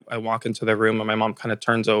I walk into the room and my mom kind of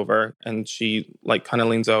turns over and she like kind of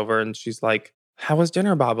leans over and she's like, "How was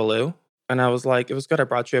dinner, Babalu?" And I was like, "It was good. I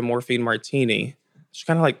brought you a morphine martini." She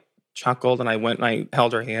kind of like chuckled and I went and I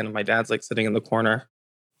held her hand and my dad's like sitting in the corner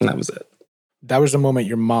and that was it. That was the moment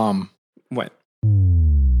your mom Went.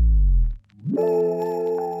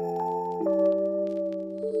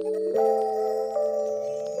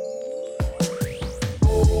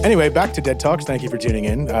 Anyway, back to Dead Talks. Thank you for tuning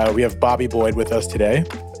in. We have Bobby Boyd with us today.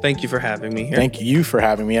 Thank you for having me here. Thank you for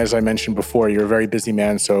having me. As I mentioned before, you're a very busy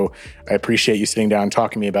man, so I appreciate you sitting down and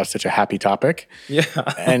talking to me about such a happy topic. Yeah.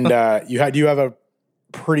 And you have a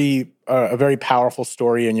a very powerful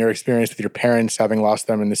story in your experience with your parents, having lost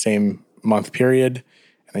them in the same month period.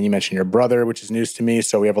 And then you mentioned your brother, which is news to me,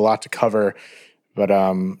 so we have a lot to cover. But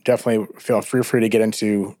definitely feel free to get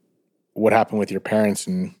into what happened with your parents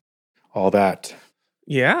and all that.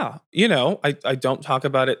 Yeah. I don't talk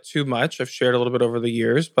about it too much. I've shared a little bit over the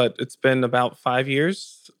years, but it's been about 5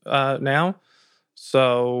 years now.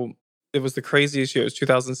 So it was the craziest year. It was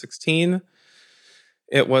 2016.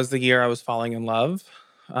 It was the year I was falling in love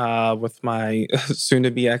with my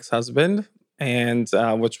soon-to-be ex-husband, and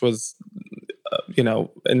which was,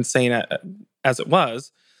 insane as it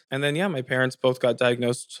was. And then, my parents both got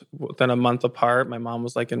diagnosed within a month apart. My mom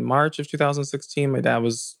was like in March of 2016. My dad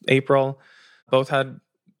was April. Both had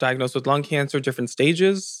diagnosed with lung cancer, different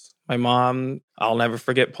stages. My mom, I'll never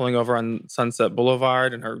forget pulling over on Sunset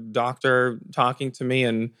Boulevard and her doctor talking to me.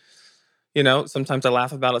 And, sometimes I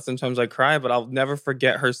laugh about it, sometimes I cry, but I'll never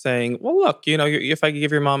forget her saying, "Well, look, if I could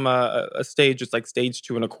give your mom a stage, it's like stage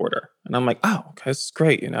 2.25." And I'm like, "Oh, okay, this is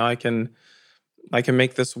great. I can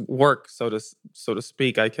make this work, so to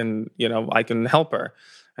speak. I can help her."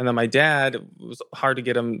 And then my dad, it was hard to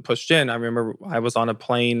get him pushed in. I remember I was on a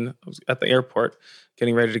plane, I was at the airport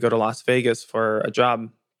getting ready to go to Las Vegas for a job.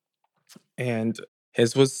 And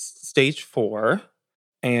his was stage 4.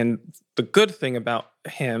 And the good thing about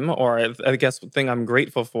him, or I guess the thing I'm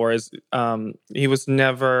grateful for, is he was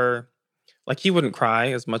never, like, he wouldn't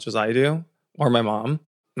cry as much as I do, or my mom. And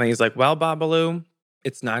then he's like, "Well, Babalu,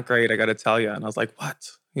 it's not great, I got to tell you." And I was like,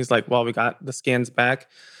 "What?" He's like, "Well, we got the scans back."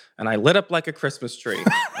 And I lit up like a Christmas tree.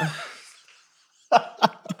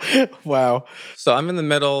 Wow. So I'm in the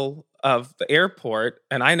middle of the airport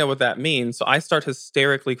and I know what that means. So I start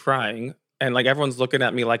hysterically crying and like everyone's looking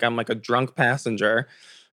at me like I'm like a drunk passenger.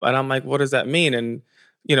 But I'm like, "What does that mean?" And,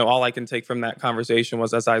 all I can take from that conversation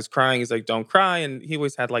was as I was crying, he's like, "Don't cry." And he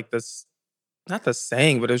always had like this, not the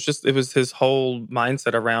saying, but it was his whole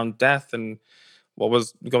mindset around death and what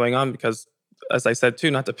was going on. Because as I said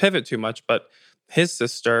too, not to pivot too much, but his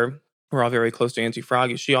sister, we're all very close to Auntie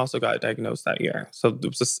Froggy, she also got diagnosed that year. So it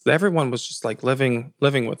was just, everyone was just like living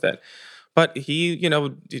with it. But he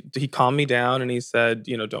calmed me down and he said,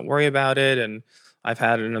 "Don't worry about it. And I've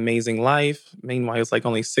had an amazing life." Meanwhile, he's like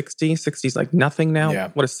only 60. 60 is like nothing now. Yeah.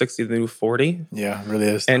 What is 60, the new 40? Yeah, it really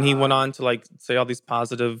is. And he went on to like say all these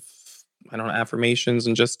positive, I don't know, affirmations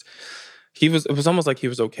and just, it was almost like he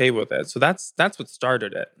was okay with it. So that's what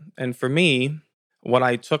started it. And for me, what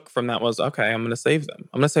I took from that was, okay, I'm going to save them.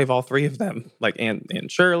 I'm going to save all 3 of them, like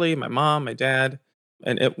Aunt Shirley, my mom, my dad.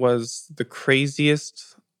 And it was the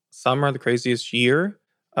craziest summer, the craziest year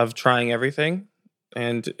of trying everything.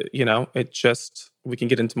 And, it just, we can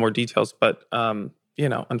get into more details, but,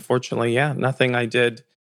 unfortunately, nothing I did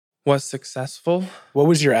was successful. What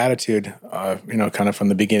was your attitude, kind of from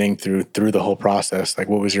the beginning through the whole process? Like,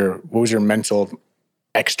 what was your mental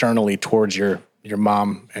externally towards your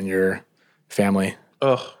mom and your family?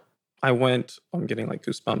 I'm getting like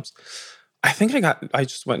goosebumps. I think I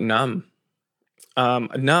just went numb.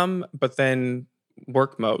 Numb, but then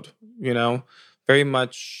work mode, very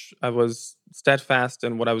much I was steadfast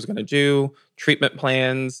in what I was going to do, treatment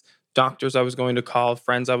plans, doctors I was going to call,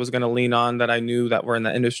 friends I was going to lean on that I knew that were in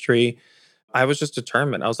the industry. I was just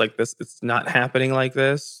determined. I was like, it's not happening like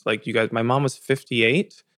this. Like, you guys, my mom was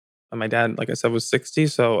 58 and my dad, like I said, was 60.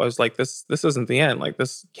 So I was like, this isn't the end. Like,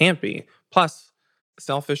 this can't be. Plus,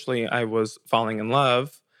 selfishly, I was falling in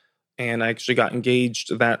love and I actually got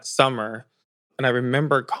engaged that summer. And I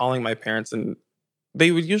remember calling my parents and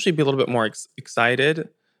they would usually be a little bit more excited.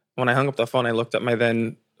 When I hung up the phone, I looked at my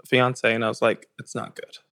then fiance and I was like, "It's not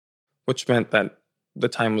good," which meant that the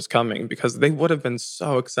time was coming because they would have been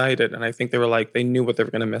so excited. And I think they were like, they knew what they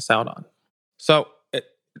were going to miss out on. So it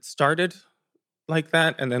started like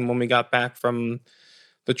that. And then when we got back from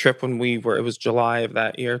the trip it was July of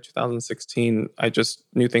that year, 2016, I just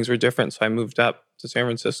knew things were different. So I moved up to San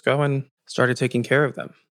Francisco and started taking care of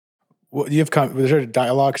them. Well, was there a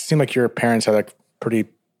dialogue? It seemed like your parents had a pretty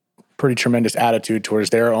tremendous attitude towards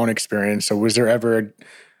their own experience. So was there ever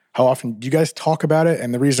How often do you guys talk about it?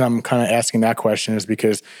 And the reason I'm kind of asking that question is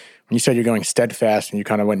because when you said you're going steadfast and you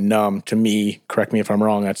kind of went numb, to me, correct me if I'm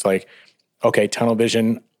wrong, that's like, okay, tunnel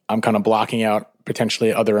vision, I'm kind of blocking out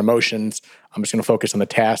potentially other emotions. I'm just going to focus on the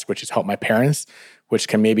task, which is help my parents, which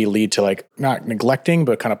can maybe lead to like not neglecting,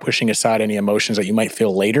 but kind of pushing aside any emotions that you might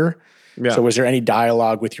feel later. Yeah. So was there any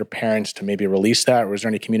dialogue with your parents to maybe release that? Or was there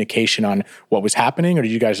any communication on what was happening? Or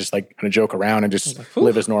did you guys just like kind of joke around and just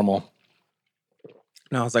live as normal?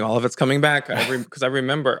 No, it's like all of it's coming back. Because I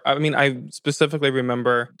remember, I mean, I specifically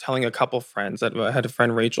remember telling a couple friends that I had a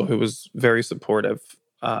friend, Rachel, who was very supportive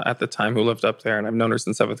at the time, who lived up there, and I've known her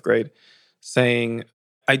since 7th grade, saying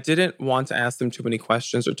I didn't want to ask them too many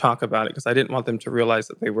questions or talk about it because I didn't want them to realize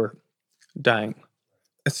that they were dying.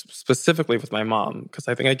 Specifically with my mom, because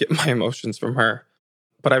I think I get my emotions from her.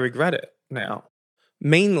 But I regret it now,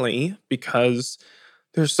 mainly because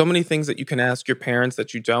there's so many things that you can ask your parents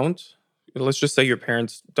that you don't. Let's just say your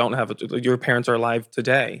parents don't have your parents are alive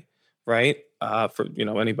today, right? For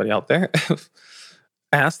anybody out there,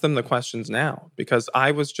 ask them the questions now, because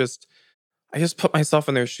I just put myself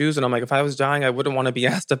in their shoes, and I'm like, if I was dying, I wouldn't want to be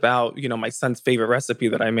asked about, my son's favorite recipe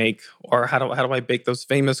that I make, or how do I bake those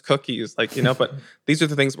famous cookies, But these are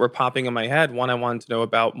the things that were popping in my head. One, I wanted to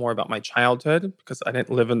know more about my childhood, because I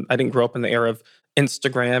didn't grow up in the era of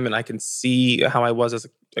Instagram, and I can see how I was as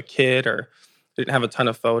a kid, or didn't have a ton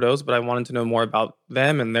of photos, but I wanted to know more about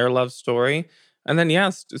them and their love story. And then,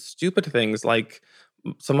 yes, stupid things like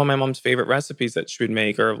some of my mom's favorite recipes that she would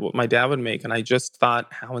make, or what my dad would make. And I just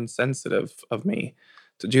thought how insensitive of me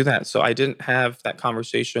to do that. So I didn't have that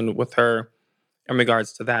conversation with her in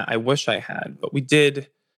regards to that. I wish I had, but we did.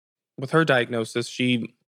 With her diagnosis,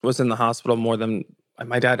 she was in the hospital more than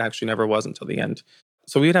my dad actually never was until the end.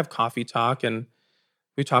 So we'd have coffee talk, and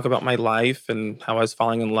we talk about my life and how I was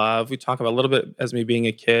falling in love. We talk about a little bit as me being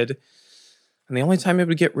a kid. And the only time it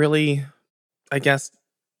would get really, I guess,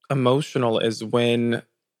 emotional is when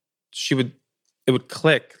it would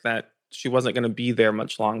click that she wasn't going to be there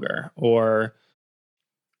much longer, or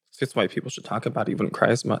it's why people should talk about it. You wouldn't cry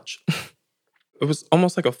as much. It was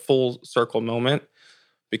almost like a full circle moment,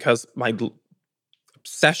 because my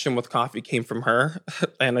obsession with coffee came from her,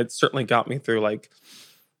 and it certainly got me through like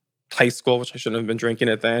high school, which I shouldn't have been drinking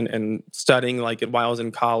it then, and studying like it while I was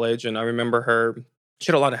in college. And I remember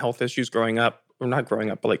she had a lot of health issues growing up, or not growing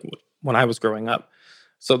up, but like when I was growing up.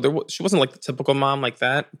 So she wasn't like the typical mom like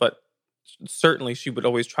that, but certainly she would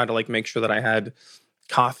always try to like make sure that I had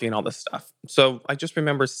coffee and all this stuff. So I just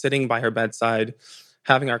remember sitting by her bedside,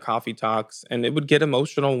 having our coffee talks, and it would get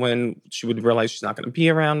emotional when she would realize she's not going to be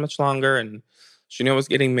around much longer. And she knew I was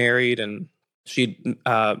getting married, and she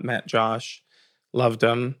met Josh, loved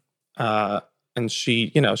him. And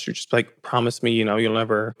she just like promised me, you'll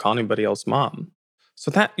never call anybody else mom.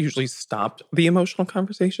 So that usually stopped the emotional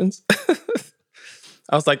conversations.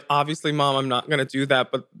 I was like, obviously, mom, I'm not going to do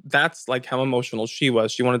that. But that's like how emotional she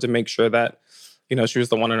was. She wanted to make sure that, she was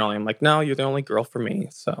the one and only. I'm like, no, you're the only girl for me.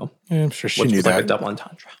 So yeah, I'm sure she knew that. Like a double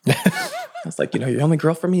entendre. I was like, you're the only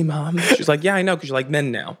girl for me, mom. She's like, yeah, I know, because you like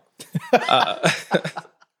men now.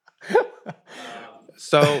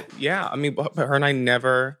 So, yeah, I mean, but her and I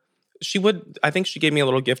never... I think she gave me a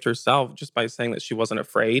little gift herself just by saying that she wasn't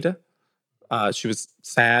afraid. She was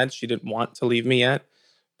sad. She didn't want to leave me yet,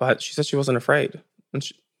 but she said she wasn't afraid.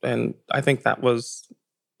 And I think that was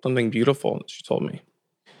something beautiful that she told me.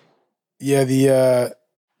 Yeah,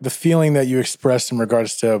 the feeling that you expressed in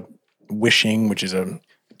regards to wishing, which is a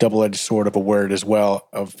double-edged sword of a word as well,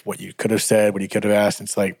 of what you could have said, what you could have asked.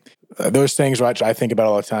 It's like those things, which I think about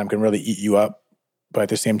all the time, can really eat you up. But at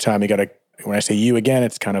the same time, you got to, when I say you again,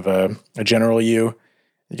 it's kind of a general you.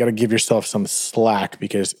 You got to give yourself some slack,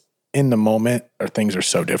 because in the moment, things are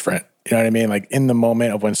so different. You know what I mean? Like in the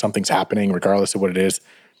moment of when something's happening, regardless of what it is,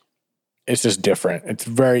 it's just different. It's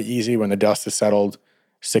very easy when the dust is settled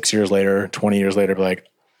 6 years later, 20 years later, be like,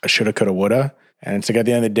 I shoulda, coulda, woulda. And it's like at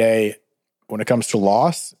the end of the day, when it comes to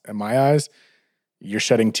loss, in my eyes, you're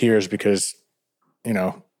shedding tears because,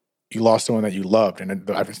 you lost someone that you loved. And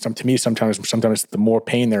to me, sometimes the more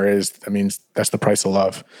pain there is, that means that's the price of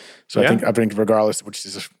love. So yeah. I think regardless, which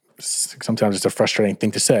is sometimes it's a frustrating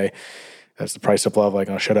thing to say, that's the price of love, like,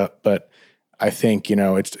 oh, shut up. But I think, you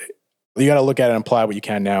got to look at it and apply what you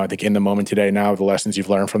can now. I think in the moment today, now the lessons you've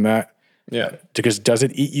learned from that. Yeah. Because does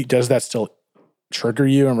it eat you? Does that still trigger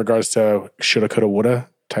you in regards to shoulda, coulda, woulda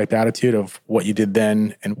type attitude of what you did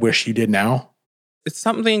then and wish you did now? It's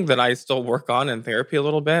something that I still work on in therapy a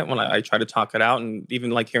little bit when I try to talk it out. And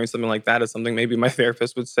even like hearing something like that is something maybe my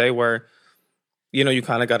therapist would say, where, you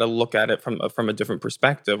kind of got to look at it from a different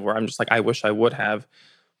perspective, where I'm just like, I wish I would have.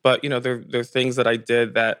 But there are things that I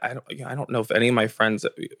did that I don't know if any of my friends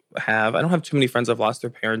have. I don't have too many friends that have lost their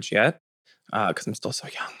parents yet because I'm still so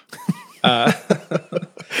young. Uh,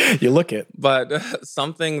 You look it. but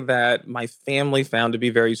something that my family found to be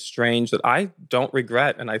very strange that I don't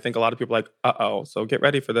regret, and I think a lot of people are like, uh-oh, so get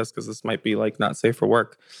ready for this because this might be like not safe for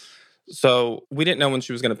work. So we didn't know when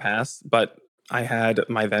she was going to pass, but I had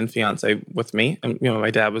my then fiance with me, and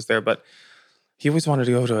my dad was there, but he always wanted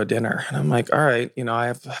to go to a dinner, and I'm like, all right, I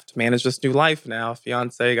have to manage this new life now.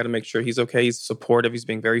 Fiance, got to make sure he's okay. He's supportive. He's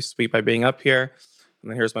being very sweet by being up here. And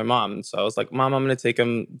then here's my mom, and so I was like, Mom, I'm going to take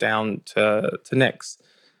him down to Nick's.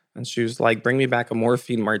 And she was like, bring me back a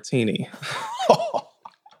morphine martini. Did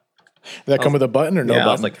that come with a button or no button?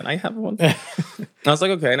 I was like, can I have one? I was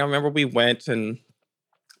like, okay. And I remember we went, and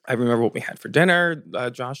I remember what we had for dinner,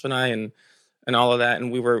 Josh and I, and all of that.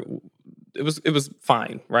 And it was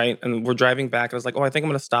fine, right? And we're driving back, and I was like, oh, I think I'm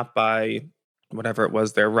going to stop by whatever it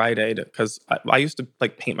was there, Rite Aid, because I used to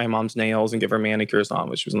like paint my mom's nails and give her manicures on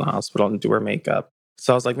when she was in the hospital and do her makeup.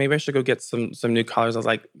 So I was like, maybe I should go get some new colors. I was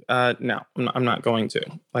like, no, I'm not going to.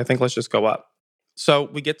 I think let's just go up. So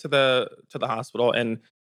we get to the hospital, and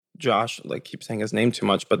Josh like keeps saying his name too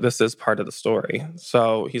much, but this is part of the story.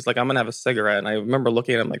 So he's like, I'm gonna have a cigarette, and I remember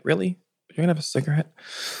looking at him like, really? You're gonna have a cigarette?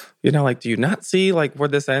 Like, do you not see like where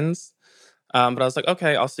this ends? But I was like,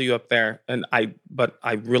 okay, I'll see you up there. But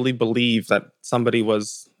I really believe that somebody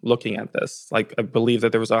was looking at this. Like, I believe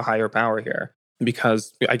that there was a higher power here.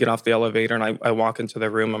 Because I get off the elevator and I walk into the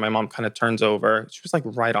room, and my mom kind of turns over. She was like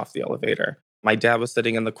right off the elevator. My dad was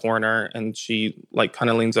sitting in the corner, and she like kind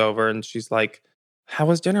of leans over, and she's like, how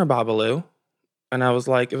was dinner, Babalu? And I was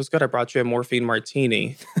like, it was good. I brought you a morphine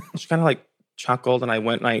martini. She kind of like chuckled, and I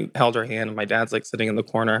went and I held her hand, and my dad's like sitting in the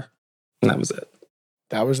corner, and that was it.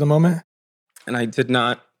 That was the moment? And I did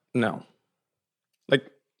not know. Like,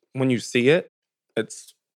 when you see it, that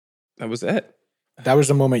was it. That was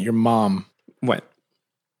the moment your mom went.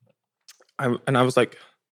 I was like,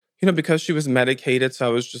 because she was medicated, so I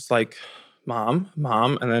was just like, Mom.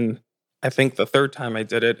 And then I think the third time I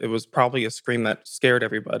did it, it was probably a scream that scared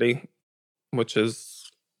everybody, which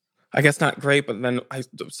is, I guess, not great. But then I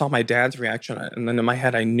saw my dad's reaction, and then in my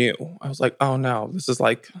head, I knew. I was like, oh no, this is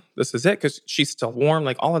it, because she's still warm,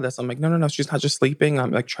 like all of this. I'm like, no, she's not just sleeping.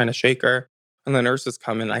 I'm like trying to shake her. And the nurses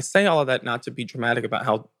come in. I say all of that not to be dramatic about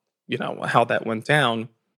how that went down.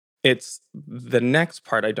 It's the next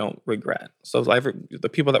part I don't regret. So the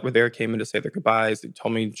people that were there came in to say their goodbyes. They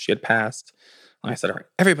told me she had passed. And I said, all right,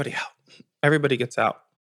 everybody out. Everybody gets out.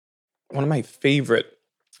 One of my favorite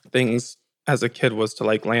things as a kid was to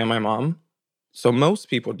like lay on my mom. So most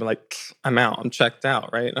people would be like, I'm out. I'm checked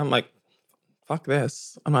out, right? And I'm like, fuck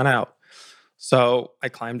this. I'm not out. So I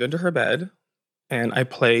climbed into her bed, and I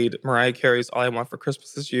played Mariah Carey's All I Want for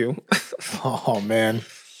Christmas Is You. Oh, man.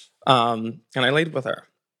 And I laid with her.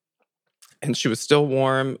 And she was still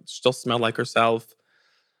warm, still smelled like herself.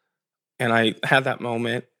 And I had that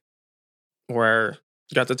moment where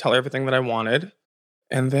I got to tell her everything that I wanted.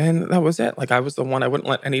 And then that was it. Like, I was the one, I wouldn't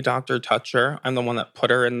let any doctor touch her. I'm the one that put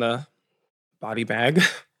her in the body bag.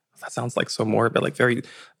 That sounds like so morbid, like very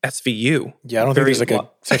SVU. Yeah, I don't think there's like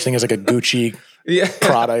such thing as like a Gucci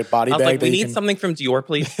Prada body bag. I was like, we need something from Dior,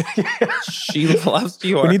 please. She loves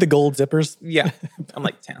Dior. We need the gold zippers. Yeah. I'm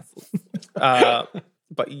like, tassels.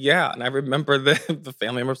 But yeah, and I remember the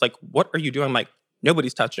family members like, what are you doing? I'm like,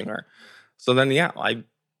 nobody's touching her. So then, I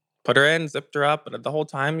put her in, zipped her up, and the whole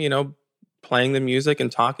time, playing the music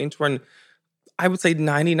and talking to her. And I would say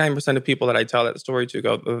 99% of people that I tell that story to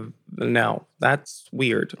go, no, that's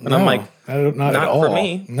weird. And I'm like, not at all. For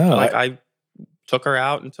me. No. Like, I took her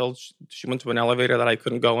out until she went to an elevator that I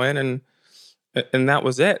couldn't go in, and that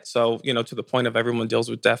was it. So, to the point of everyone deals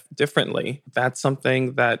with death differently. That's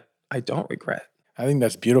something that I don't regret. I think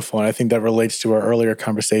that's beautiful. And I think that relates to our earlier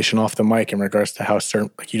conversation off the mic in regards to how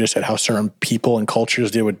certain, like you just said, how certain people and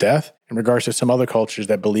cultures deal with death in regards to some other cultures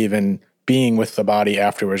that believe in being with the body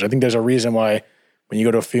afterwards. I think there's a reason why when you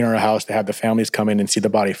go to a funeral house, they have the families come in and see the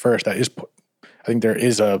body first. I think there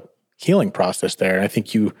is a healing process there. And I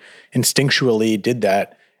think you instinctually did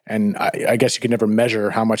that. And I guess you could never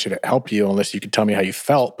measure how much it helped you unless you could tell me how you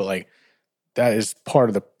felt. But like, that is part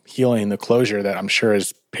of the healing, the closure that I'm sure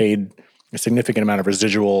has paid a significant amount of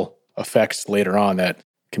residual effects later on that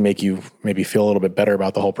can make you maybe feel a little bit better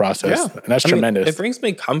about the whole process. Yeah. And that's tremendous. It brings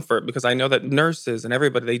me comfort because I know that nurses and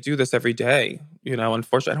everybody, they do this every day.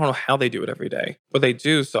 Unfortunately, I don't know how they do it every day, but they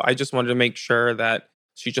do. So I just wanted to make sure that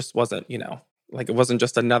she just wasn't, like it wasn't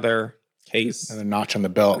just another case. And a notch on the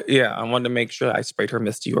belt. Yeah. I wanted to make sure I sprayed her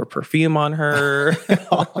Miss Dior perfume on her.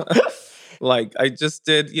 Like I just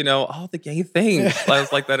did, all the gay things. I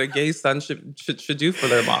was like that a gay son should do for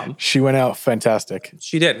their mom. She went out fantastic.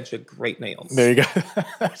 She did, and she had great nails. There you go.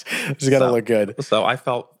 She's got to look good. So I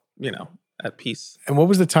felt, at peace. And what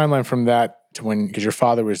was the timeline from that to when? Because your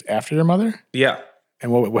father was after your mother. Yeah.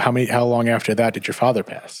 And how long after that did your father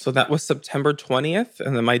pass? So that was September 20th,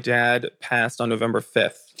 and then my dad passed on November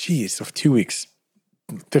 5th. Jeez, so 2 weeks,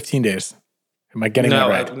 15 days. Am I getting that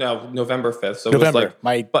right? No, November 5th. So November. It was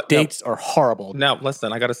my dates are horrible. No,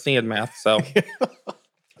 listen, I got a C in math, so.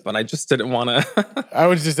 But I just didn't want to.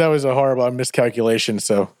 That was a horrible miscalculation.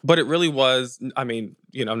 So, but it really was. I mean,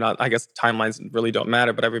 I guess timelines really don't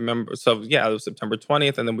matter. But I remember. So yeah, it was September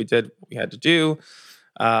 20th, and then we did what we had to do.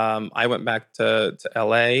 I went back to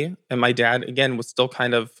LA, and my dad again was still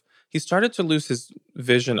he started to lose his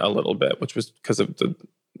vision a little bit, which was because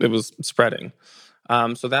it was spreading.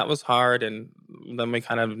 So that was hard, and then we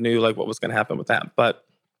kind of knew like what was going to happen with that. But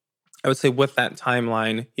I would say with that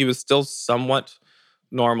timeline, he was still somewhat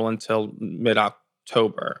normal until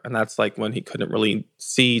mid-October, and that's like when he couldn't really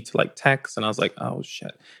see to like text, and I was like, oh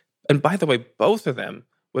shit. And by the way, both of them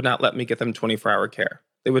would not let me get them 24-hour care.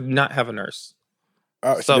 They would not have a nurse.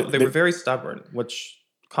 So they were very stubborn, which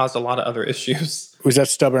caused a lot of other issues. Was that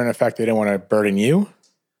stubborn in the fact they didn't want to burden you?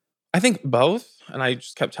 I think both. And I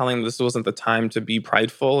just kept telling them this wasn't the time to be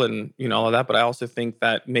prideful and, all of that. But I also think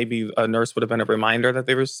that maybe a nurse would have been a reminder that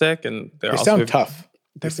they were sick. And they sound tough.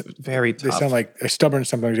 They're very tough. They sound like stubborn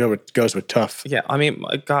sometimes goes with tough. Yeah. I mean,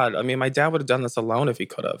 my God. I mean, my dad would have done this alone if he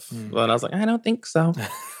could have. But I was like, I don't think so.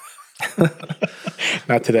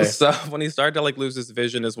 Not today. So when he started to like lose his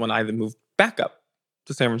vision is when I moved back up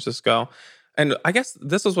to San Francisco. And I guess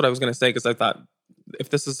this is what I was going to say, because I thought if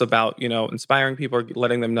this is about, inspiring people or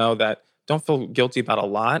letting them know that don't feel guilty about a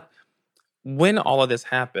lot. When all of this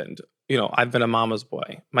happened, I've been a mama's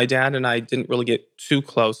boy. My dad and I didn't really get too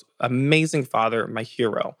close. Amazing father, my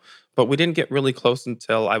hero. But we didn't get really close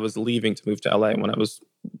until I was leaving to move to LA when I was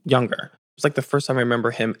younger. It was like the first time I remember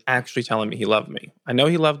him actually telling me he loved me. I know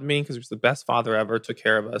he loved me because he was the best father ever, took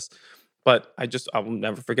care of us. But I will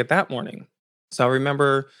never forget that morning. So I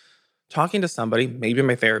remember talking to somebody, maybe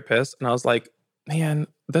my therapist, and I was like, man,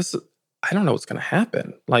 I don't know what's going to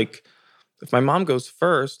happen. Like, if my mom goes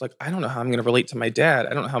first, like, I don't know how I'm going to relate to my dad.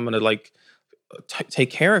 I don't know how I'm going to like take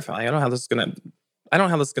care of him. I don't know how this is going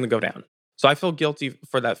to go down. So I feel guilty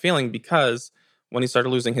for that feeling because when he started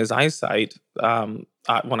losing his eyesight, when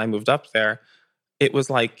I moved up there, it was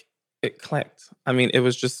like, it clicked. I mean, it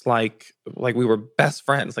was just like we were best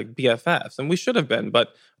friends, like BFFs, and we should have been, but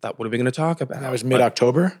I thought, what are we going to talk about? That was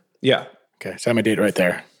mid-October? Yeah. Okay, so I have my date right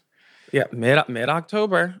there. Yeah,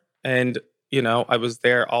 mid-October. And, I was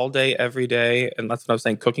there all day, every day. And that's what I was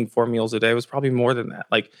saying, cooking 4 meals a day was probably more than that.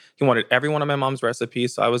 Like, he wanted every one of my mom's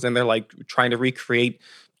recipes. So I was in there, like, trying to recreate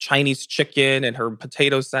Chinese chicken and her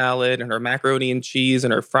potato salad and her macaroni and cheese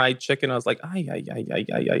and her fried chicken. I was like,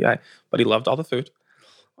 ay. But he loved all the food,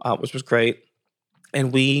 which was great.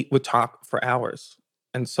 And we would talk for hours.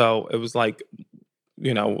 And so it was like,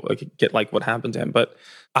 get like what happened to him. But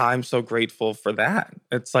I'm so grateful for that.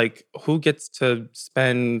 It's like, who gets to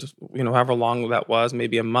spend, however long that was,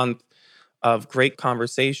 maybe a month of great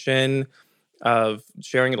conversation, of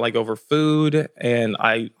sharing it like over food. And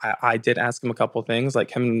I did ask him a couple of things. Like,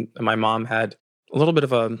 him and my mom had a little bit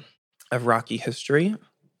of a rocky history,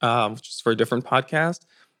 which is for a different podcast.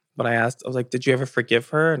 But I was like, did you ever forgive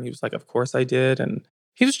her? And he was like, of course I did. And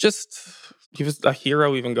he was a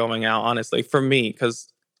hero even going out, honestly, for me, because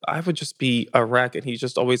I would just be a wreck. And he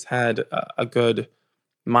just always had a good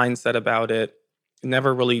mindset about it.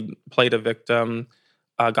 Never really played a victim.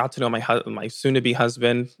 Got to know my soon-to-be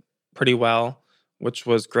husband pretty well, which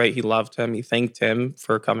was great. He loved him. He thanked him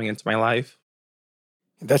for coming into my life.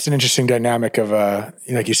 That's an interesting dynamic of,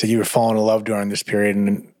 like you said, you were falling in love during this period.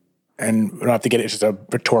 And we don't have to get it, it's just a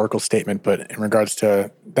rhetorical statement, but in regards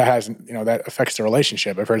to that affects the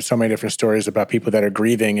relationship. I've heard so many different stories about people that are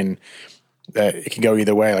grieving and that it can go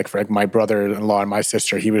either way. Like for my brother-in-law and my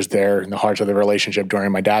sister, he was there in the heart of the relationship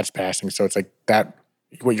during my dad's passing. So it's like that,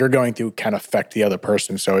 what you're going through can affect the other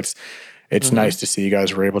person. So it's nice to see you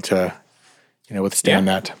guys were able to, withstand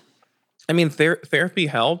that. I mean, therapy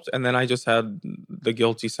helped. And then I just had the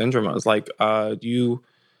guilty syndrome. I was like,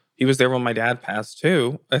 he was there when my dad passed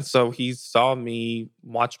too. And so he saw me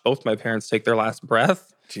watch both my parents take their last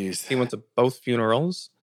breath. Jeez. He went to both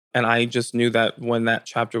funerals. And I just knew that when that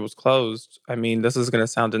chapter was closed, I mean, this is going to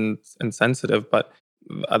sound insensitive, but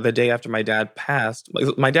the day after my dad passed,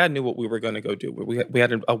 my dad knew what we were going to go do. We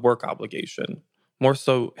had a work obligation, more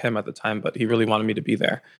so him at the time, but he really wanted me to be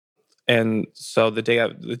there. And so the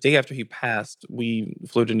day after he passed, we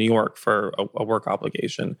flew to New York for a work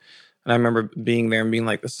obligation. And I remember being there and being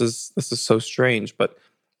like, this is so strange. But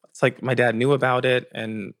it's like my dad knew about it,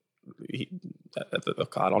 and oh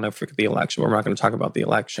God, I'll never forget the election. We're not going to talk about the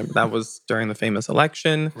election, but that was during the famous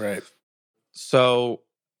election. Right. So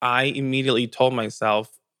I immediately told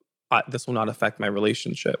myself, this will not affect my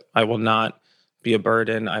relationship. I will not be a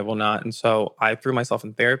burden. I will not. And so I threw myself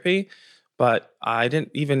in therapy, but I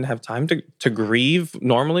didn't even have time to grieve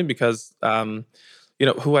normally because,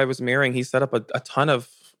 who I was marrying, he set up a ton of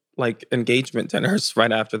like engagement dinners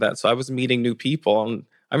right after that. So I was meeting new people. And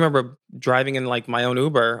I remember driving in like my own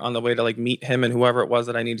Uber on the way to like meet him and whoever it was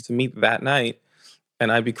that I needed to meet that night.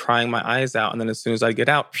 And I'd be crying my eyes out. And then as soon as I get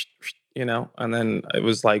out, and then it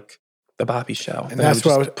was like the Bobby Show. And that's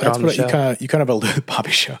what you kind of alluded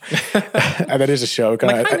Bobby Show. And that is a show.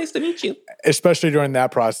 Like, hi, nice to meet you. Especially during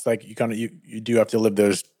that process, like you do have to live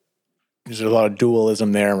those. There's a lot of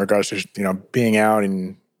dualism there in regards to being out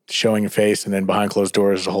and showing your face, and then behind closed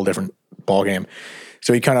doors is a whole different ballgame.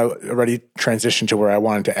 So you kind of already transitioned to where I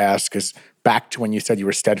wanted to ask is back to when you said you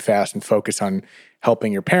were steadfast and focused on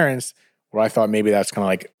helping your parents, where I thought maybe that's kind of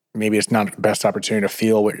like, maybe it's not the best opportunity to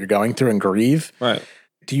feel what you're going through and grieve. Right.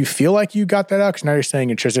 Do you feel like you got that out? Because now you're saying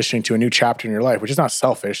you're transitioning to a new chapter in your life, which is not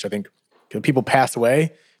selfish. I think people pass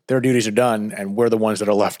away, their duties are done, and we're the ones that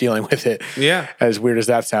are left dealing with it. Yeah. As weird as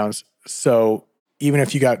that sounds. So even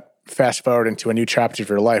if you got fast forward into a new chapter of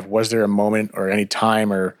your life, was there a moment or any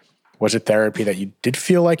time, or was it therapy that you did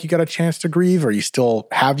feel like you got a chance to grieve, or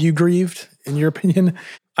have you grieved, in your opinion?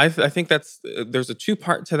 I think there's a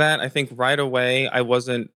two-part to that. I think right away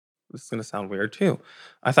this is going to sound weird too.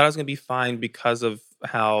 I thought I was going to be fine because of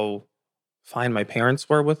how fine my parents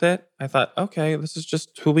were with it. I thought, okay, this is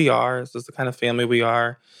just who we are. This is the kind of family we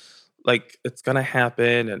are. Like, it's going to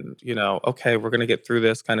happen, and okay, we're going to get through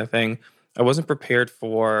this kind of thing. I wasn't prepared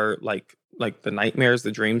for like the nightmares,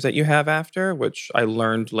 the dreams that you have after, which I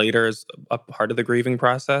learned later is a part of the grieving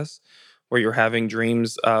process, where you're having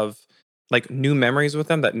dreams of like new memories with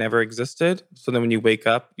them that never existed. So then when you wake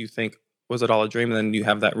up, you think, was it all a dream? And then you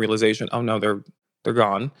have that realization, oh no, they're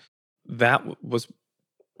gone. That was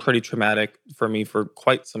pretty traumatic for me for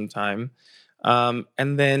quite some time. And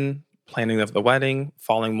then planning of the wedding,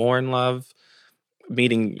 falling more in love,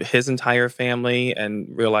 meeting his entire family and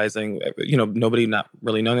realizing, nobody not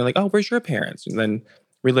really knowing, like, oh, where's your parents? And then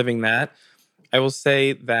reliving that. I will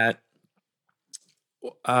say that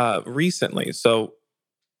recently, so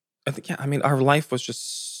I think, our life was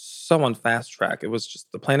just so on fast track. It was just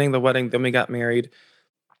the planning of the wedding, then we got married,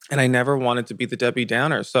 and I never wanted to be the Debbie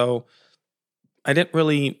Downer. So I didn't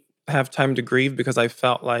really have time to grieve because I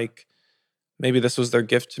felt like maybe this was their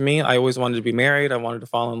gift to me. I always wanted to be married. I wanted to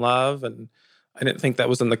fall in love, and I didn't think that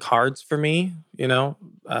was in the cards for me,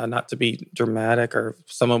 not to be dramatic or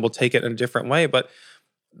someone will take it in a different way, but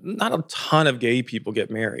not a ton of gay people get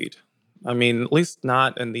married. I mean, at least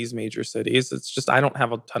not in these major cities. It's just, I don't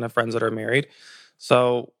have a ton of friends that are married.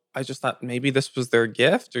 So I just thought maybe this was their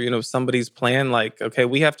gift, or, somebody's plan, like, okay,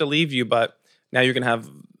 we have to leave you, but now you're going to have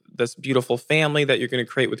this beautiful family that you're going to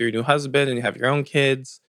create with your new husband, and you have your own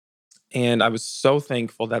kids. And I was so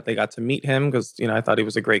thankful that they got to meet him because, I thought he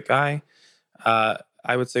was a great guy.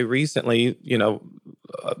 I would say recently,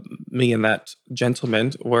 me and that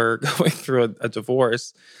gentleman were going through a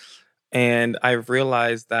divorce, and I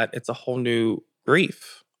realized that it's a whole new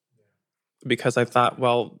grief because I thought,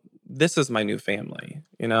 well, this is my new family,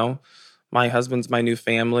 my husband's my new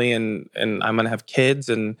family, and I'm going to have kids,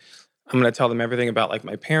 and I'm going to tell them everything about like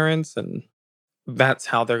my parents, and that's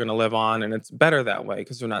how they're going to live on. And it's better that way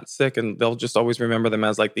because they're not sick, and they'll just always remember them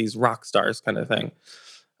as like these rock stars kind of thing.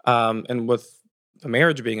 And with the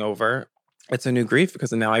marriage being over, it's a new grief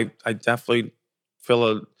because now I definitely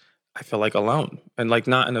I feel like alone, and like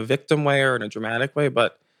not in a victim way or in a dramatic way,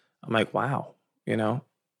 but I'm like, wow,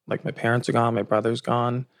 like my parents are gone, my brother's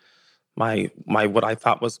gone, my what I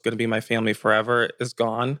thought was going to be my family forever is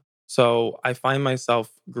gone. So I find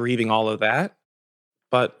myself grieving all of that,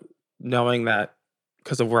 but knowing that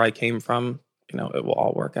because of where I came from, it will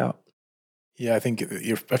all work out. Yeah, I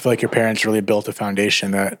feel like your parents really built a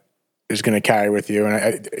foundation that is going to carry with you.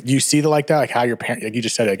 And do you see it like that? Like how your parents, like you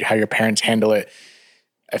just said, like how your parents handle it.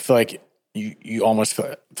 I feel like you almost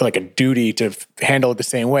feel like a duty to handle it the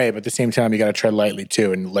same way, but at the same time, you got to tread lightly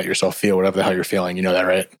too and let yourself feel whatever the hell you're feeling. You know that,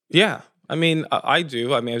 right? Yeah. I mean, I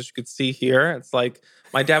do. I mean, as you could see here, it's like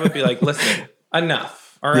my dad would be like, listen,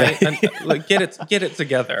 enough. All right. Yeah. And, like, get it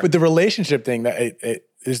together. But the relationship thing, that it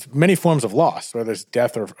is many forms of loss, whether it's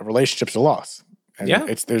death or relationships, a loss. And yeah.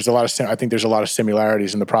 I think there's a lot of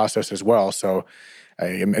similarities in the process as well. So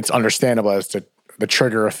it's understandable as to the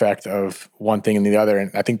trigger effect of one thing and the other.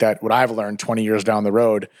 And I think that what I've learned 20 years down the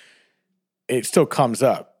road, it still comes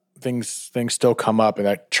up. things still come up and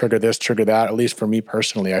that trigger this, trigger that. At least for me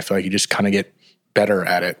personally, I feel like you just kind of get better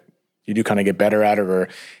at it. You do kind of get better at it, or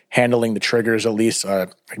handling the triggers at least.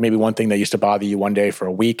 Like maybe one thing that used to bother you one day for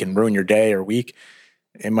a week and ruin your day or week,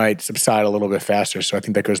 it might subside a little bit faster. So I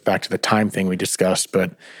think that goes back to the time thing we discussed.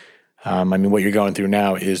 But I mean, what you're going through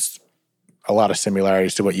now is a lot of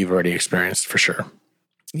similarities to what you've already experienced for sure.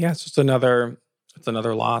 Yeah, it's another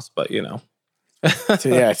loss, but you know. So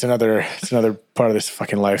yeah, it's another part of this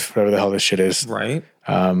fucking life, whatever the hell this shit is. Right.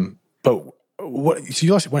 But what? So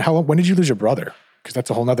you lost when did you lose your brother? Because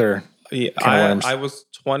that's a whole nother. Yeah, I was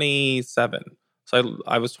 27. So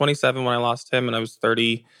I was 27 when I lost him, and I was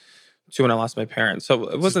 32 when I lost my parents. So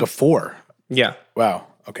it wasn't before. Yeah. Wow.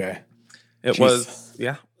 Okay. It was.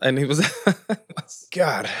 Yeah, and he was.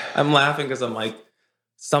 God. I'm laughing because I'm like,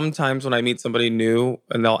 sometimes when I meet somebody new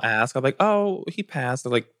and they'll ask, I'm like, oh, he passed.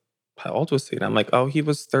 They're like, how old was he? And I'm like, oh, he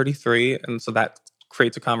was 33, and so that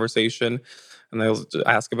creates a conversation. And they'll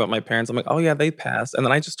ask about my parents. I'm like, oh yeah, they passed. And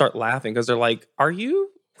then I just start laughing because they're like, are you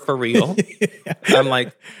for real? Yeah. I'm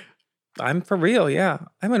like, I'm for real. Yeah.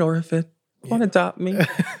 I'm an orphan. Want to adopt me?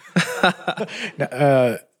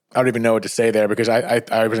 I don't even know what to say there because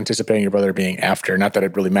I was anticipating your brother being after. Not that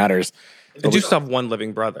it really matters. I do still have one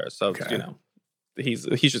living brother. So, okay. You know, he's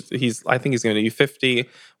I think he's going to be 50.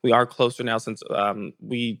 We are closer now since I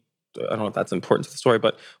don't know if that's important to the story,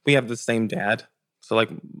 but we have the same dad. So like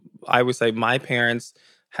I would say my parents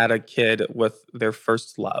had a kid with their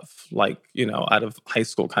first love, like, you know, out of high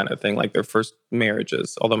school kind of thing, like their first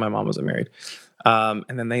marriages, although my mom wasn't married. And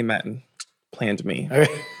then they met and planned me.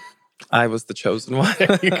 I was the chosen one.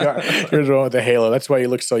 Here's one with the halo. That's why you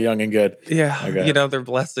look so young and good. Yeah. You know, they're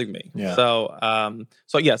blessing me. Yeah. So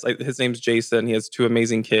yes, his name's Jason. He has 2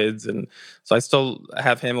 amazing kids. And so I still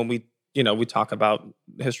have him, and we talk about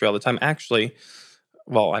history all the time. Actually,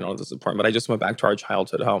 well, I don't know if this is important, but I just went back to our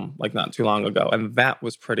childhood home like not too long ago. And that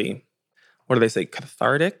was pretty, what do they say,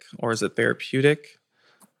 cathartic? Or is it therapeutic?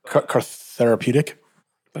 Therapeutic?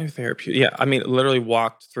 Maybe therapeutic. Yeah. I mean, literally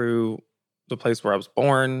walked through the place where I was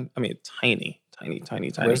born. I mean, tiny.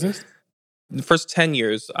 Where is this? The first 10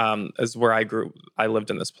 years is where I grew. I lived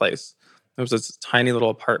in this place. It was this tiny little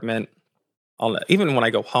apartment. Even when I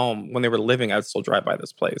go home, when they were living, I would still drive by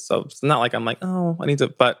this place. So it's not like I'm like, oh, I need to,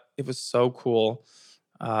 but it was so cool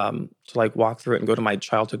to like walk through it and go to my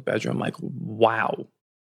childhood bedroom. Like, wow,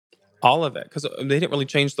 all of it. Because they didn't really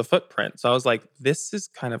change the footprint. So I was like, this is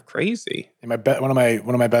kind of crazy. And one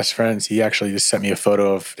of my best friends, he actually just sent me a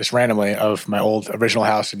photo of just randomly of my old original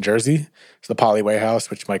house in Jersey. It's the Polly Way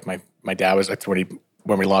house, which like my dad was like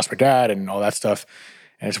when we lost my dad and all that stuff.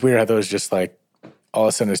 And it's weird how those just like all of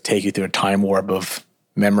a sudden just take you through a time warp of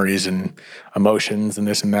memories and emotions and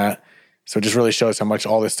this and that. So it just really shows how much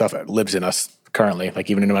all this stuff lives in us currently. Like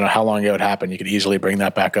even no matter how long ago it happened, you could easily bring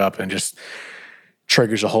that back up and just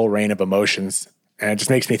triggers a whole rain of emotions. And it just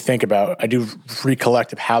makes me think about, I do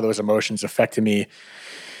recollect of how those emotions affected me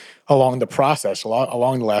along the process,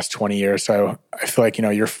 along the last 20 years. So I feel like,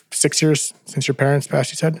 you're 6 years since your parents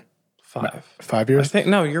passed, you said? 5. 5 years?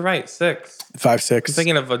 No, you're right. 6. 5, 6. I'm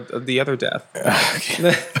thinking of the other death. God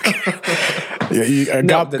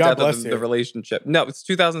bless you. The relationship. No, it's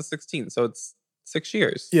 2016, so it's 6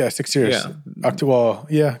 years. Yeah, 6 years.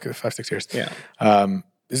 Yeah. 5, 6 years. Yeah.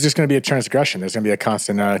 It's just going to be a transgression. There's going to be a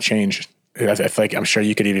constant change. I feel like I'm sure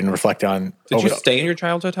you could even reflect on. Did you stay in your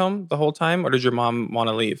childhood home the whole time, or did your mom want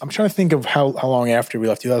to leave? I'm trying to think of how long after we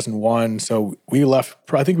left. 2001. So we left.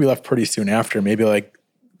 I think we left pretty soon after. Maybe like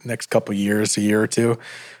next couple years, a year or two.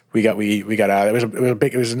 We got out.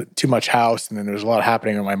 It was too much house, and then there was a lot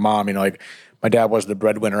happening with my mom. Like my dad was the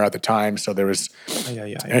breadwinner at the time, so there was. Yeah.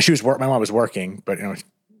 And my mom was working, but I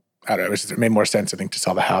don't know. It made more sense, I think, to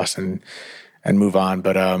sell the house and move on.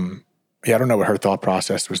 But I don't know what her thought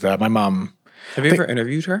process was. That my mom. Have you ever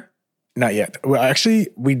interviewed her? Not yet. Well, actually,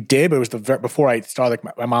 we did, but it was before I started.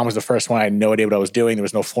 Like my mom was the first one. I had no idea what I was doing. There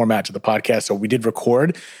was no format to the podcast, so we did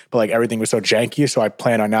record, but like everything was so janky. So I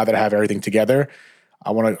plan on, now that I have everything together,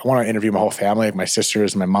 I want to interview my whole family, like my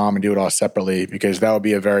sisters and my mom, and do it all separately, because that would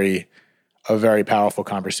be a very powerful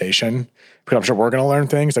conversation. Because I'm sure we're going to learn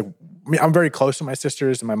things. Like I'm very close to my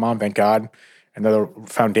sisters and my mom, thank God, and they're the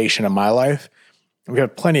foundation of my life. We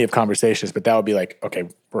have plenty of conversations, but that would be like, okay,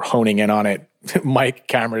 we're honing in on it. Mic,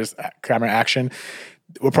 camera action.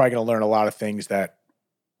 We're probably going to learn a lot of things that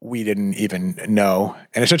we didn't even know.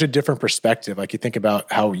 And it's such a different perspective. Like you think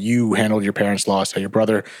about how you handled your parents' loss, how your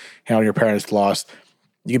brother handled your parents' loss.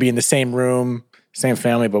 You could be in the same room, same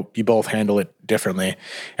family, but you both handle it differently.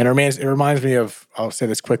 And it reminds me of, I'll say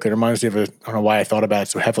this quickly, it reminds me of, I don't know why I thought about it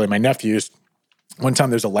so heavily, my nephews. One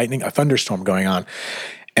time there's a thunderstorm going on.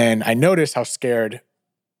 And I noticed how scared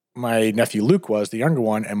my nephew Luke was, the younger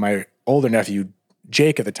one, and my older nephew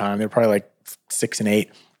Jake at the time. They were probably like 6 and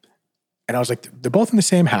 8. And I was like, they're both in the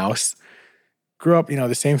same house, grew up,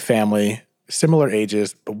 the same family, similar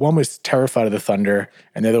ages, but one was terrified of the thunder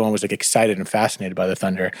and the other one was like excited and fascinated by the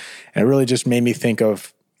thunder. And it really just made me think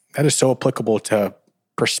of that is so applicable to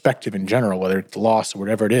perspective in general, whether it's loss or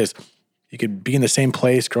whatever it is. You could be in the same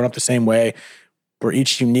place, growing up the same way. We're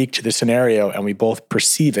each unique to the scenario and we both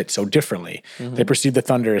perceive it so differently. Mm-hmm. They perceive the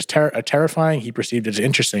thunder as terrifying. He perceived it as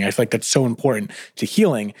interesting. I feel like that's so important to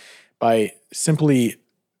healing by simply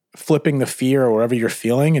flipping the fear or whatever you're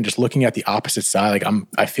feeling and just looking at the opposite side. Like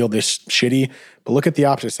I feel this shitty, but look at the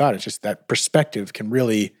opposite side. It's just that perspective can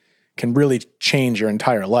really change your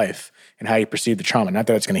entire life and how you perceive the trauma. Not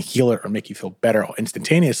that it's going to heal it or make you feel better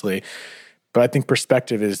instantaneously, but I think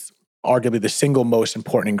perspective is arguably the single most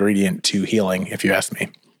important ingredient to healing, if you ask me.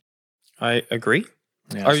 I agree.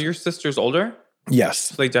 Yes. Are your sisters older? Yes.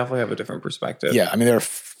 So they definitely have a different perspective. Yeah. I mean, they're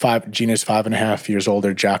 5, Gina's 5.5 years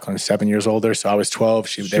older, Jacqueline's 7 years older. So I was 12.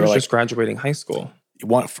 She was just graduating high school.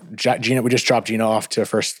 Gina, we just dropped Gina off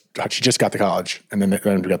to she just got to college. And then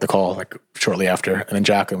we got the call like shortly after. And then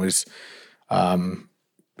Jacqueline was,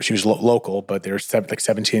 she was local, but they were like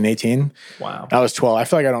 17 and 18. Wow. I was 12. I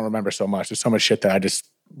feel like I don't remember so much. There's so much shit that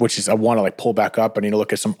I want to like pull back up. I need to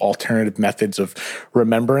look at some alternative methods of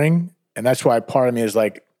remembering. And that's why part of me is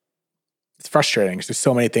like, it's frustrating. There's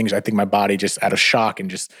so many things. I think my body just out of shock and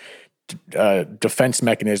just defense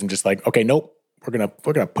mechanism, just like, okay, nope. We're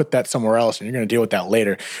gonna put that somewhere else, and you're gonna deal with that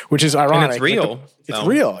later, which is ironic. And it's real. It's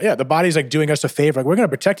real. Yeah, the body's like doing us a favor. Like we're gonna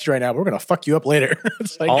protect you right now. But we're gonna fuck you up later.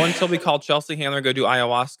 It's like, all until we call Chelsea Handler go do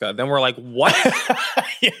ayahuasca. Then we're like, what?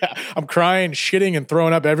 Yeah, I'm crying, shitting, and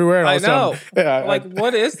throwing up everywhere. And I know.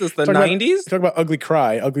 What is this? The 90s? Talk about ugly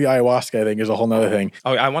ayahuasca. I think is a whole nother thing.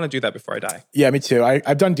 Oh, I want to do that before I die. Yeah, me too.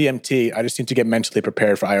 I've done DMT. I just need to get mentally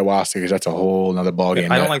prepared for ayahuasca because that's a whole nother ballgame.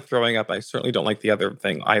 I don't like throwing up. I certainly don't like the other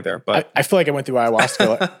thing either. But I feel like I went through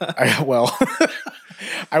ayahuasca.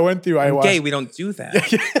 I went through ayahuasca. Gay, we don't do that.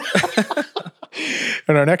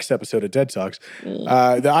 In our next episode of Dead Talks,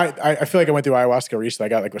 I feel like I went through ayahuasca recently. I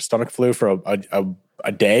got like a stomach flu for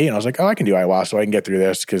a day, and I was like, oh, I can do ayahuasca, so I can get through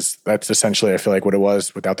this because that's essentially, I feel like, what it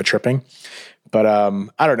was without the tripping. But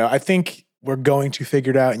I don't know. I think we're going to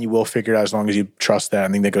figure it out, and you will figure it out as long as you trust that. I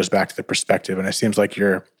think that goes back to the perspective, and it seems like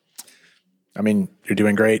you're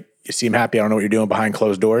doing great. You seem happy. I don't know what you're doing behind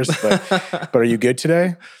closed doors, but are you good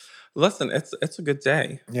today? Listen, it's a good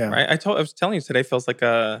day. Yeah. Right. I was telling you today feels like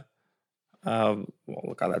a. Well,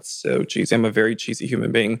 God, that's so cheesy. I'm a very cheesy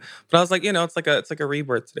human being, but I was like, it's like a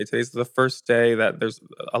rebirth today. Today's the first day that there's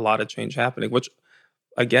a lot of change happening. Which,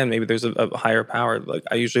 again, maybe there's a higher power. Like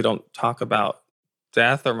I usually don't talk about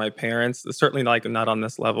death or my parents. Certainly, like not on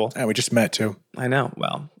this level. And we just met too. I know.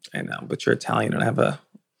 Well, I know, but you're Italian, and I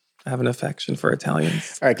have an affection for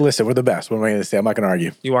Italians. All right, listen, we're the best. What am I going to say? I'm not going to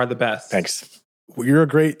argue. You are the best. Thanks.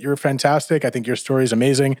 You're fantastic. I think your story is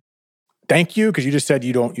amazing. Thank you, because you just said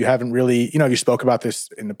you haven't really, you spoke about this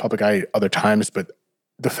in the public eye other times, but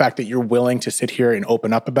the fact that you're willing to sit here and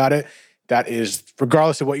open up about it, that is,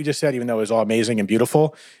 regardless of what you just said, even though it was all amazing and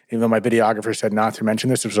beautiful, even though my videographer said not to mention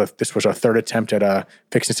this, this was our third attempt at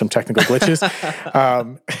fixing some technical glitches.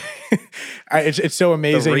 It's so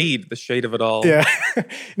amazing. The shade of it all. Yeah.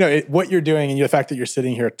 No, what you're doing and the fact that you're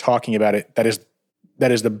sitting here talking about it, that is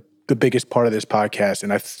the biggest part of this podcast.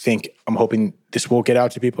 And I'm hoping this will get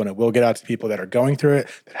out to people, and it will get out to people that are going through it,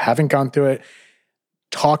 that haven't gone through it.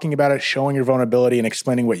 Talking about it, showing your vulnerability and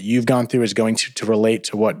explaining what you've gone through is going to relate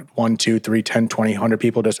to what 1, 2, 3, 10, 20, 100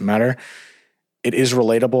 people, doesn't matter. It is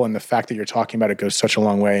relatable. And the fact that you're talking about it goes such a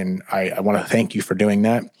long way. And I want to thank you for doing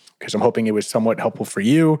that, because I'm hoping it was somewhat helpful for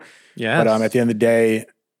you. Yes. But at the end of the day,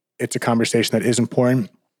 it's a conversation that is important.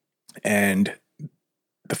 And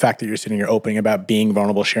the fact that you're sitting here opening about being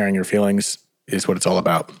vulnerable, sharing your feelings is what it's all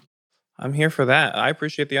about. I'm here for that. I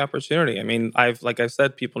appreciate the opportunity. I mean, like I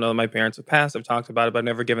said, people know that my parents have passed. I've talked about it, but I've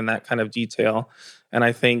never given that kind of detail. And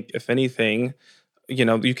I think, if anything,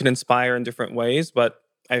 you can inspire in different ways. But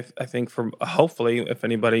I think hopefully, if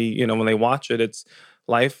anybody, when they watch it, it's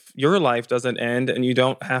life. Your life doesn't end, and you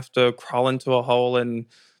don't have to crawl into a hole and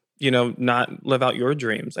not live out your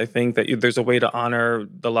dreams. I think that there's a way to honor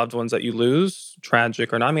the loved ones that you lose,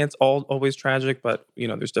 tragic or not. I mean, it's always tragic, but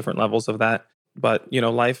there's different levels of that. But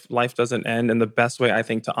life doesn't end, and the best way I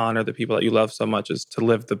think to honor the people that you love so much is to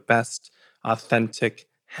live the best, authentic,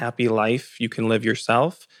 happy life you can live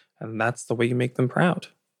yourself, and that's the way you make them proud.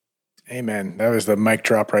 Amen. That was the mic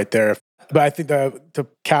drop right there. But I think to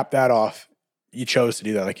cap that off, you chose to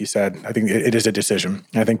do that, like you said. I think it is a decision.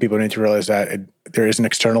 And I think people need to realize that there is an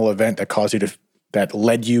external event that caused you to that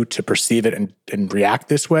led you to perceive it and react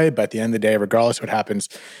this way. But at the end of the day, regardless of what happens,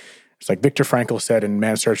 it's like Viktor Frankl said in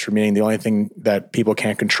Man's Search for Meaning, the only thing that people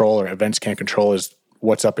can't control or events can't control is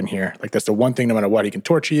what's up in here. Like that's the one thing, no matter what, he can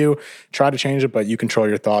torture you, try to change it, but you control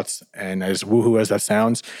your thoughts. And as woohoo as that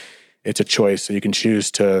sounds, it's a choice. So you can choose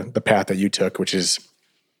to the path that you took, which is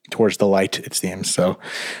towards the light, it seems. So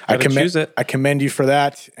I commend you for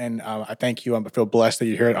that. And I thank you. I feel blessed that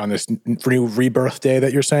you're here on this new rebirth day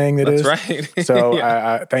that you're saying that That's is. right. So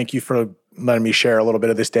I thank you for letting me share a little bit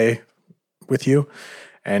of this day with you.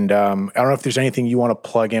 And I don't know if there's anything you want to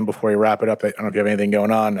plug in before we wrap it up. I don't know if you have anything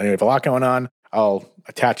going on. I know you have a lot going on. I'll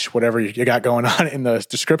attach whatever you got going on in the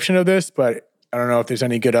description of this, but I don't know if there's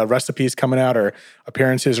any good recipes coming out or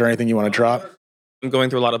appearances or anything you want to drop. I'm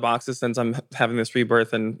going through a lot of boxes since I'm having this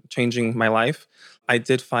rebirth and changing my life. I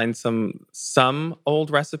did find some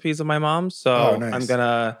old recipes of my mom's, so nice. I'm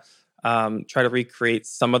gonna try to recreate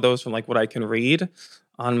some of those from like what I can read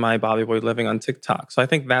on my Bobby Boyd Living on TikTok. So I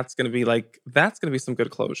think that's gonna be some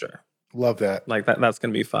good closure. Love that. Like that's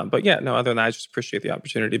gonna be fun. But yeah, no, other than that, I just appreciate the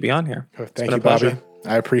opportunity to be on here. Thank you, Bobby.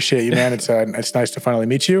 I appreciate you, man. It's nice to finally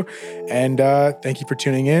meet you. And thank you for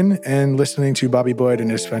tuning in and listening to Bobby Boyd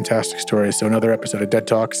and his fantastic stories. So another episode of Dead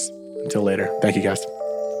Talks. Until later. Thank you, guys.